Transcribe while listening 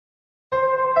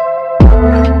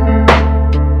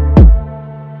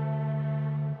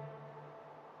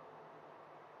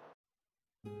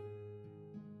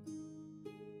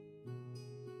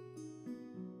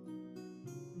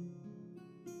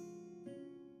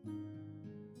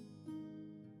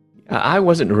I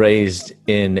wasn't raised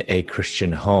in a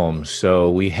Christian home, so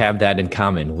we have that in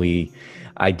common.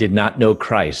 I did not know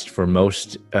Christ for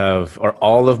most of, or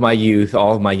all of my youth,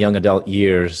 all of my young adult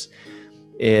years.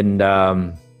 And,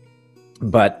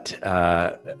 but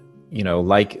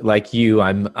like you,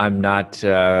 I'm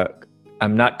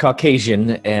not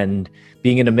Caucasian, and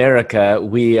being in America,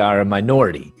 we are a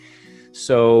minority.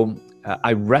 So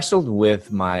I wrestled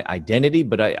with my identity,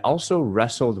 but I also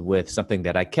wrestled with something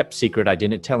that I kept secret. I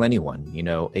didn't tell anyone. You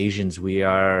know, Asians, we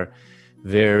are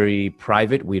very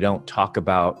private. We don't talk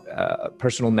about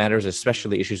personal matters,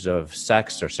 especially issues of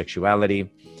sex or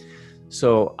sexuality.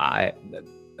 So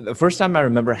the first time I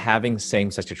remember having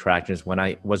same-sex attraction is when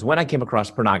I came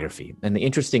across pornography. And the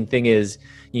interesting thing is,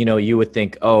 you know, you would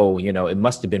think, oh, you know, it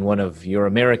must have been one of your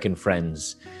American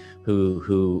friends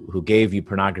who gave you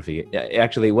pornography.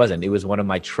 Actually, it wasn't. It was one of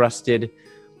my trusted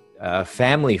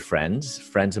family friends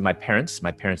of my parents.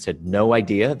 My parents had no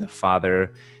idea. The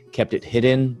father kept it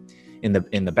hidden in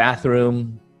the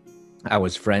bathroom. I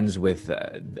was friends with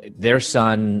their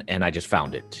son, and I just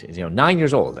found it. You know, 9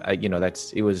 years old.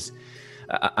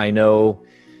 I know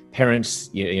parents,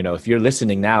 you know, if you're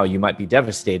listening now, you might be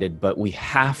devastated, but we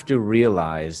have to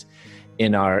realize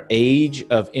in our age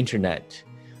of internet,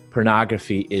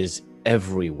 pornography is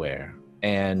everywhere.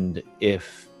 And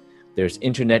if there's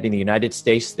internet in the United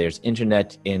States, there's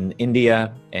internet in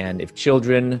India. And if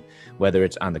children, whether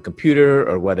it's on the computer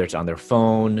or whether it's on their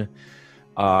phone,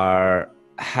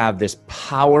 have this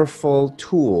powerful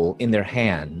tool in their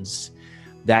hands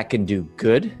that can do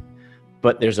good,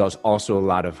 but there's also a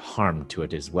lot of harm to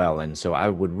it as well. And so I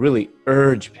would really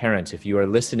urge parents, if you are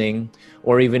listening,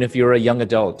 or even if you're a young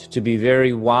adult, to be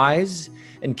very wise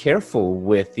and careful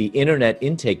with the internet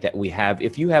intake that we have.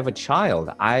 If you have a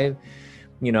child,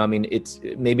 it's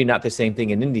maybe not the same thing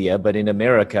in India, but in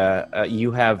America,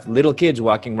 you have little kids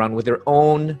walking around with their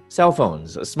own cell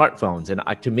phones, smartphones. And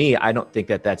to me, I don't think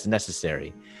that that's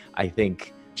necessary. I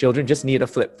think children just need a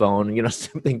flip phone, you know,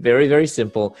 something very, very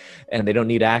simple, and they don't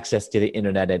need access to the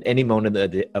internet at any moment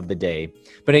of the day.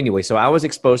 But anyway, so I was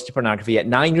exposed to pornography at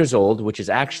 9 years old, which is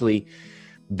actually,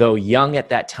 though young at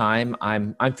that time,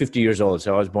 I'm 50 years old,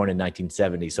 so I was born in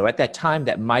 1970. So at that time,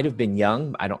 that might have been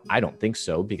young. I don't think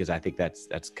so, because I think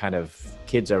that's kind of,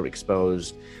 kids are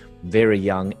exposed very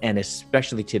young, and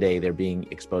especially today, they're being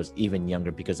exposed even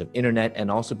younger because of internet, and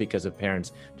also because of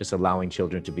parents just allowing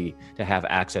children to have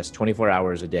access 24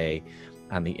 hours a day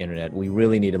on the internet. We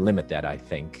really need to limit that, I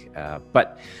think.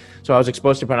 So I was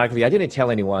exposed to pornography. I didn't tell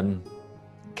anyone,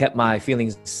 kept my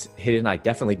feelings hidden. I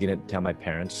definitely didn't tell my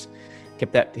parents.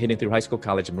 Kept that hidden through high school,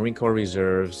 college, Marine Corps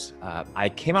Reserves. I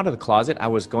came out of the closet. I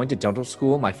was going to dental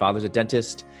school. My father's a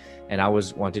dentist, and I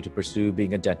wanted to pursue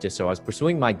being a dentist. So I was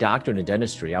pursuing my doctorate in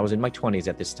dentistry. I was in my 20s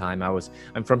at this time.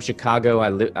 I'm from Chicago.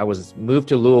 I was moved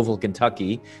to Louisville,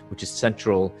 Kentucky, which is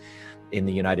central in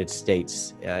the United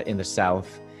States, in the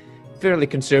South. Fairly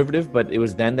conservative, but it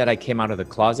was then that I came out of the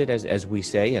closet, as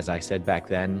I said back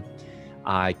then.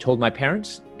 I told my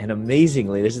parents, and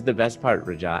amazingly, this is the best part,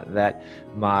 Rajat, that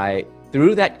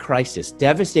through that crisis,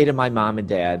 devastated my mom and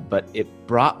dad, but it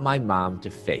brought my mom to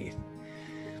faith.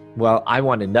 Well, I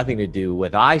wanted nothing to do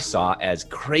with what I saw as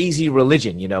crazy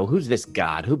religion. You know, who's this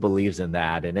God? Who believes in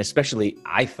that? And especially,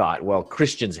 I thought, well,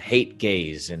 Christians hate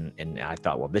gays. And I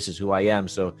thought, well, this is who I am,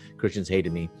 so Christians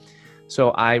hated me.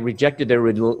 So I rejected their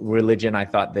religion. I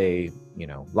thought they,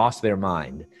 lost their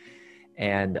mind.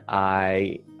 And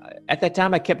at that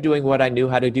time, I kept doing what I knew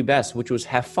how to do best, which was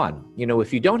have fun. You know,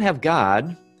 if you don't have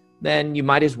God, then you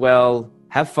might as well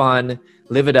have fun,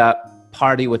 live it up,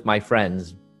 party with my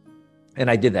friends. And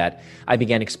I did that. I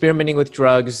began experimenting with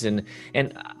drugs. And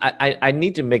I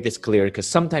need to make this clear, because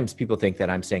sometimes people think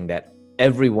that I'm saying that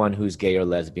everyone who's gay or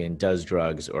lesbian does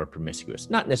drugs or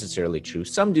promiscuous. Not necessarily true.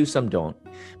 Some do, some don't.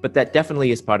 But that definitely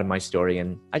is part of my story.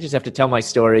 And I just have to tell my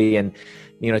story and,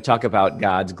 talk about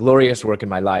God's glorious work in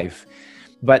my life.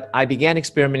 But I began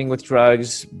experimenting with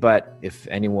drugs, but if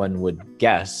anyone would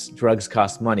guess, drugs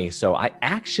cost money. So I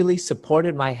actually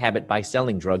supported my habit by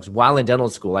selling drugs while in dental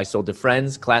school. I sold to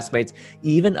friends, classmates,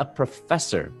 even a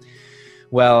professor.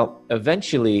 Well,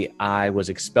 eventually I was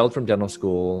expelled from dental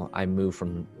school. I moved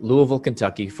from Louisville,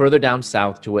 Kentucky, further down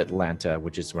south to Atlanta,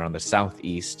 which is around the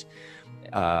southeast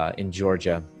in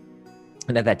Georgia.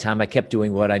 And at that time, I kept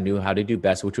doing what I knew how to do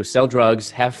best, which was sell drugs,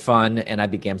 have fun, and I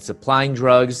began supplying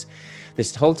drugs.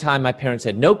 This whole time, my parents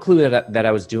had no clue that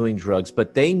I was doing drugs,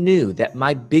 but they knew that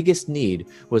my biggest need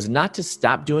was not to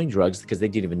stop doing drugs, because they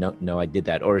didn't even know I did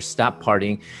that, or stop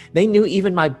partying. They knew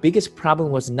even my biggest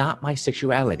problem was not my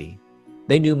sexuality.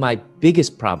 They knew my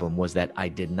biggest problem was that I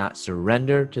did not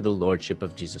surrender to the Lordship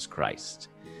of Jesus Christ.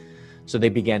 So they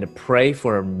began to pray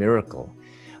for a miracle.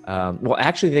 Well,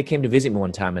 actually, they came to visit me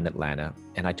one time in Atlanta,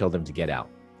 and I told them to get out.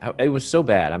 It was so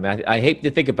bad. I mean, I hate to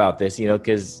think about this,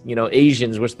 because,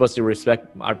 Asians, we're supposed to respect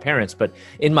our parents. But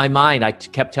in my mind, I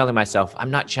kept telling myself, I'm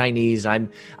not Chinese,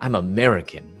 I'm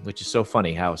American, which is so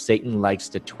funny how Satan likes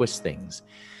to twist things.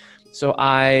 So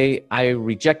I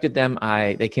rejected them.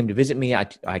 They came to visit me.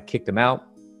 I kicked them out.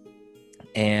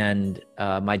 And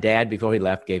my dad, before he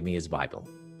left, gave me his Bible.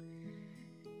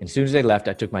 And as soon as they left,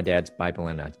 I took my dad's Bible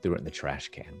and I threw it in the trash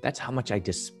can. That's how much I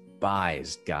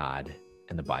despised God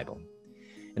and the Bible.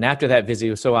 And after that visit, it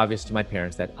was so obvious to my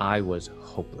parents that I was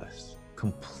hopeless,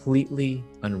 completely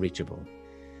unreachable.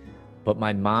 But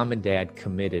my mom and dad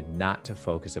committed not to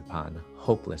focus upon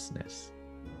hopelessness,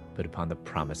 but upon the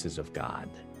promises of God.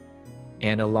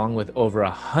 And along with over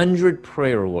 100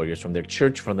 prayer warriors from their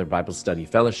church, from their Bible study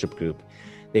fellowship group,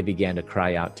 they began to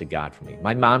cry out to God for me.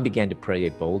 My mom began to pray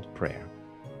a bold prayer.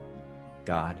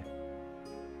 God,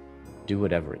 do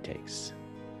whatever it takes.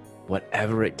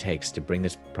 Whatever it takes to bring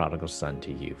this prodigal son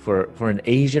to you. For an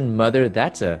Asian mother,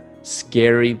 that's a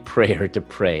scary prayer to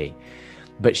pray.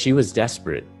 But she was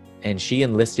desperate, and she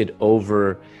enlisted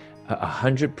over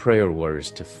 100 prayer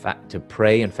warriors to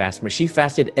pray and fast. She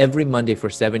fasted every Monday for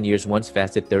 7 years, once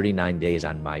fasted 39 days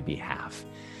on my behalf.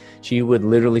 She would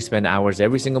literally spend hours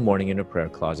every single morning in her prayer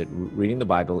closet, reading the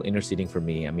Bible, interceding for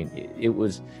me. I mean,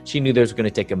 she knew there was going to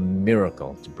take a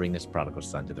miracle to bring this prodigal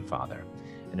son to the Father.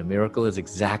 And a miracle is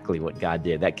exactly what God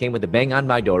did. That came with a bang on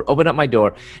my door, opened up my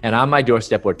door, and on my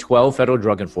doorstep were 12 federal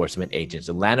drug enforcement agents,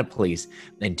 Atlanta police,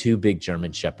 and 2 big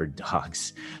German Shepherd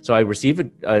dogs. So I received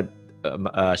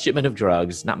a shipment of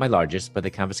drugs, not my largest, but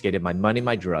they confiscated my money,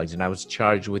 my drugs, and I was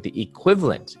charged with the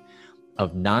equivalent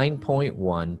of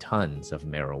 9.1 tons of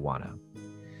marijuana.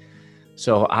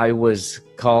 So I was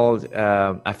called,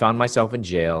 I found myself in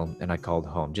jail, and I called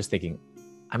home just thinking,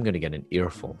 I'm going to get an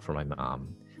earful from my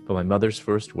mom. But my mother's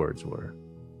first words were,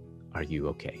 "Are you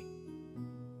okay?"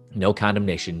 No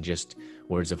condemnation, just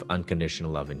words of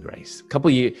unconditional love and grace.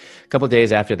 A couple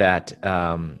days after that,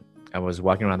 I was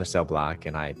walking around the cell block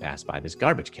and I passed by this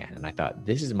garbage can and I thought,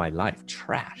 this is my life,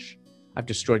 trash. I've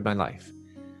destroyed my life.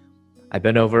 I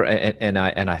bent over and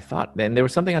I thought, and there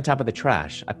was something on top of the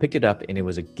trash. I picked it up and it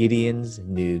was a Gideon's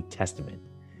New Testament.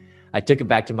 I took it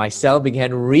back to my cell,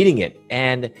 began reading it.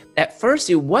 And at first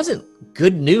it wasn't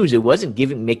good news. It wasn't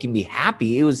making me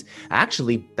happy. It was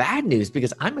actually bad news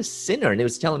because I'm a sinner. And it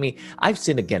was telling me I've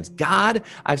sinned against God.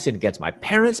 I've sinned against my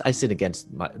parents. I sinned against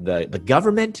the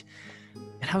government.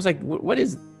 And I was like,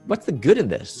 what's the good in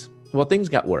this? Well, things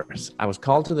got worse. I was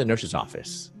called to the nurse's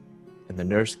office and the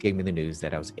nurse gave me the news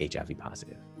that I was HIV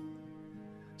positive.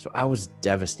 So I was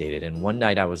devastated. And one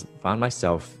night I found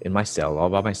myself in my cell all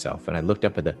by myself. And I looked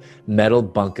up at the metal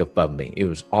bunk above me. It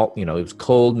was it was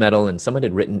cold metal. And someone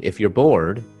had written, if you're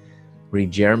bored,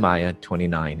 read Jeremiah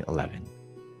 29:11.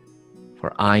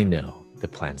 For I know the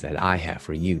plans that I have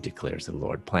for you, declares the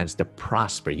Lord. Plans to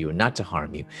prosper you and not to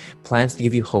harm you. Plans to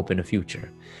give you hope in the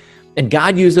future. And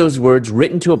God used those words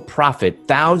written to a prophet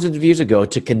thousands of years ago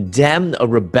to condemn a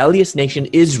rebellious nation,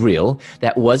 Israel,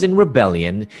 that was in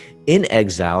rebellion, in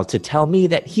exile, to tell me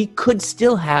that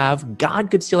God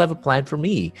could still have a plan for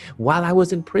me while I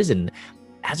was in prison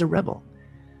as a rebel.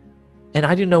 And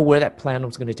I didn't know where that plan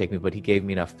was going to take me, but he gave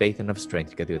me enough faith, enough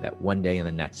strength to get through that one day and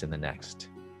the next and the next.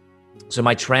 So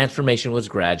my transformation was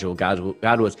gradual. God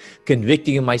was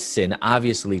convicting of my sin,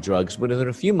 obviously drugs. But within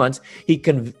a few months, he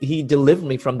delivered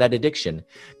me from that addiction.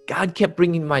 God kept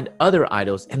bringing to mind other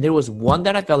idols, and there was one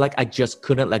that I felt like I just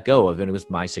couldn't let go of, and it was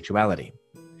my sexuality.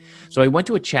 So I went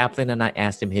to a chaplain, and I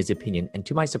asked him his opinion. And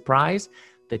to my surprise,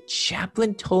 the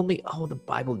chaplain told me, the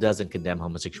Bible doesn't condemn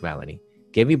homosexuality.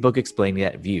 Gave me a book explaining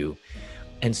that view.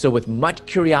 And so with much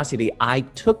curiosity, I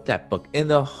took that book in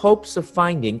the hopes of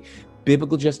finding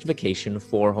biblical justification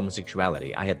for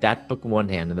homosexuality. I had that book in one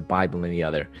hand and the Bible in the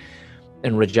other.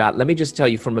 And Rajat, let me just tell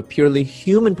you, from a purely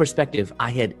human perspective,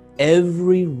 I had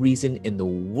every reason in the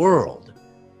world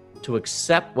to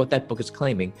accept what that book is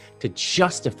claiming to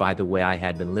justify the way I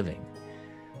had been living.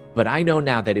 But I know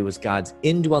now that it was God's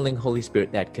indwelling Holy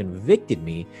Spirit that convicted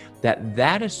me that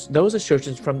those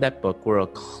assertions from that book were a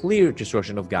clear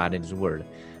distortion of God and His Word.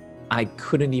 I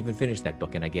couldn't even finish that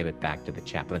book, and I gave it back to the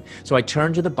chaplain. So I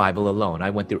turned to the Bible alone. I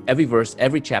went through every verse,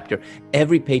 every chapter,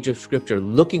 every page of scripture,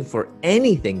 looking for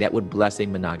anything that would bless a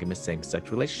monogamous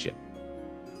same-sex relationship.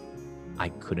 I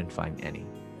couldn't find any.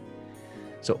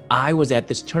 So I was at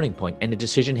this turning point, and a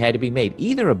decision had to be made.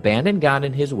 Either abandon God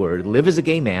and His Word, live as a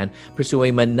gay man, pursue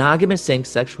a monogamous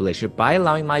same-sex relationship by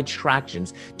allowing my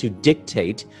attractions to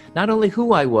dictate not only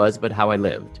who I was, but how I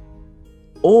lived.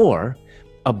 Or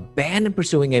abandon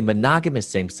pursuing a monogamous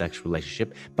same-sex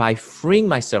relationship by freeing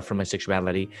myself from my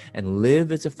sexuality and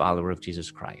live as a follower of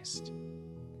Jesus Christ.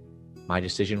 My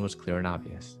decision was clear and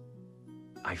obvious.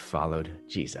 I followed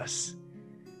Jesus.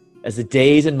 As the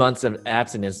days and months of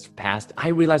abstinence passed, I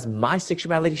realized my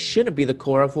sexuality shouldn't be the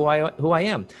core of who I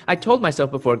am. I told myself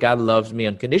before, God loves me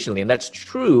unconditionally, and that's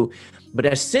true. But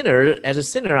as a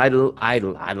sinner, I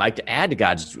like to add to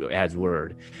God's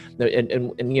word,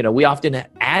 and you know, we often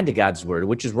add to God's word,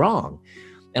 which is wrong.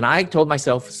 And I told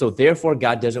myself, so therefore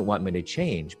God doesn't want me to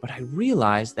change. But I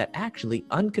realized that actually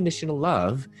unconditional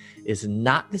love is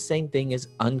not the same thing as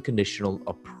unconditional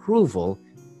approval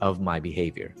of my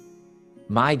behavior.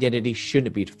 My identity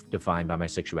shouldn't be defined by my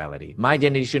sexuality. My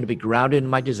identity shouldn't be grounded in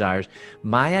my desires.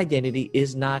 My identity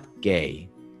is not gay.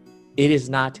 It is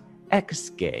not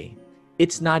ex-gay.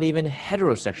 It's not even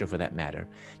heterosexual for that matter,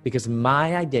 because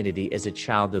my identity as a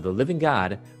child of the living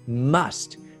God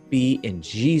must be in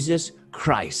Jesus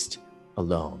Christ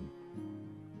alone.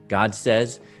 God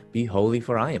says, be holy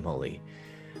for I am holy.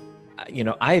 You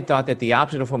know, I thought that the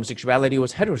opposite of homosexuality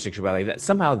was heterosexuality, that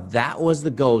somehow that was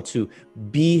the goal, to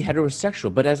be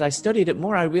heterosexual. But as I studied it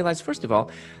more, I realized, first of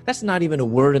all, that's not even a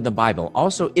word in the Bible.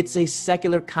 Also, it's a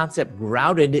secular concept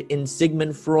grounded in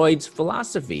Sigmund Freud's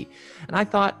philosophy. And I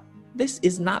thought, this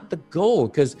is not the goal,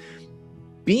 because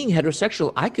being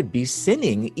heterosexual, I could be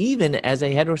sinning even as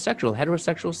a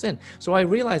heterosexual sin. So I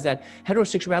realized that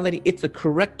heterosexuality, it's the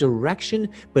correct direction,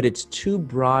 but it's too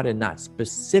broad and not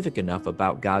specific enough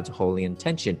about God's holy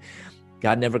intention.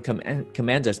 God never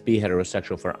commands us be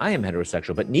heterosexual, for I am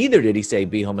heterosexual, but neither did he say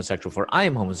be homosexual, for I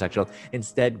am homosexual.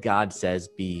 Instead, God says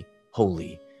be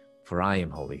holy, for I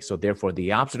am holy. So therefore,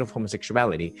 the opposite of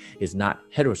homosexuality is not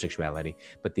heterosexuality,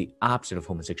 but the opposite of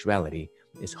homosexuality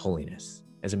is holiness.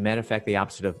 As a matter of fact, the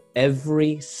opposite of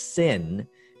every sin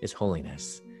is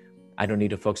holiness. I don't need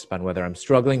to focus upon whether I'm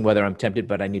struggling, whether I'm tempted,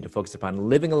 but I need to focus upon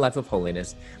living a life of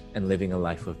holiness and living a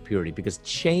life of purity, because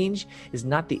change is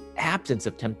not the absence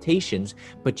of temptations,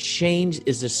 but change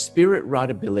is the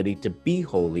spirit-wrought ability to be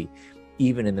holy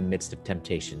even in the midst of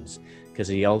temptations. Because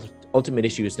the ultimate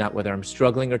issue is not whether I'm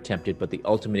struggling or tempted, but the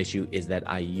ultimate issue is that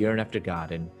I yearn after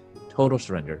God in total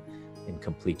surrender, in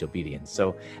complete obedience.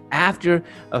 So after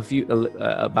some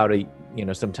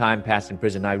time passed in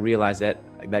prison, I realized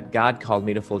that God called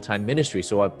me to full-time ministry.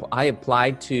 So I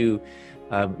applied to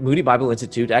Moody Bible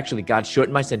Institute. Actually, God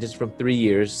shortened my sentence from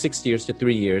 6 years to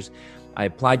 3 years. I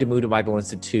applied to Moody Bible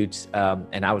Institute,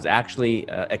 and I was actually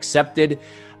accepted.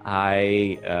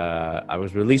 I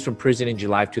was released from prison in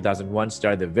July of 2001,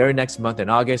 started the very next month in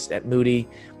August at Moody,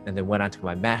 and then went on to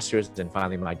my master's, then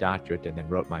finally my doctorate, and then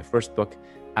wrote my first book,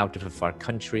 Out of a Far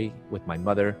Country, with my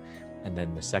mother, and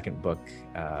then the second book,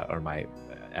 my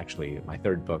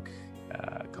third book,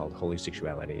 called Holy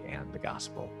Sexuality and the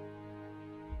Gospel.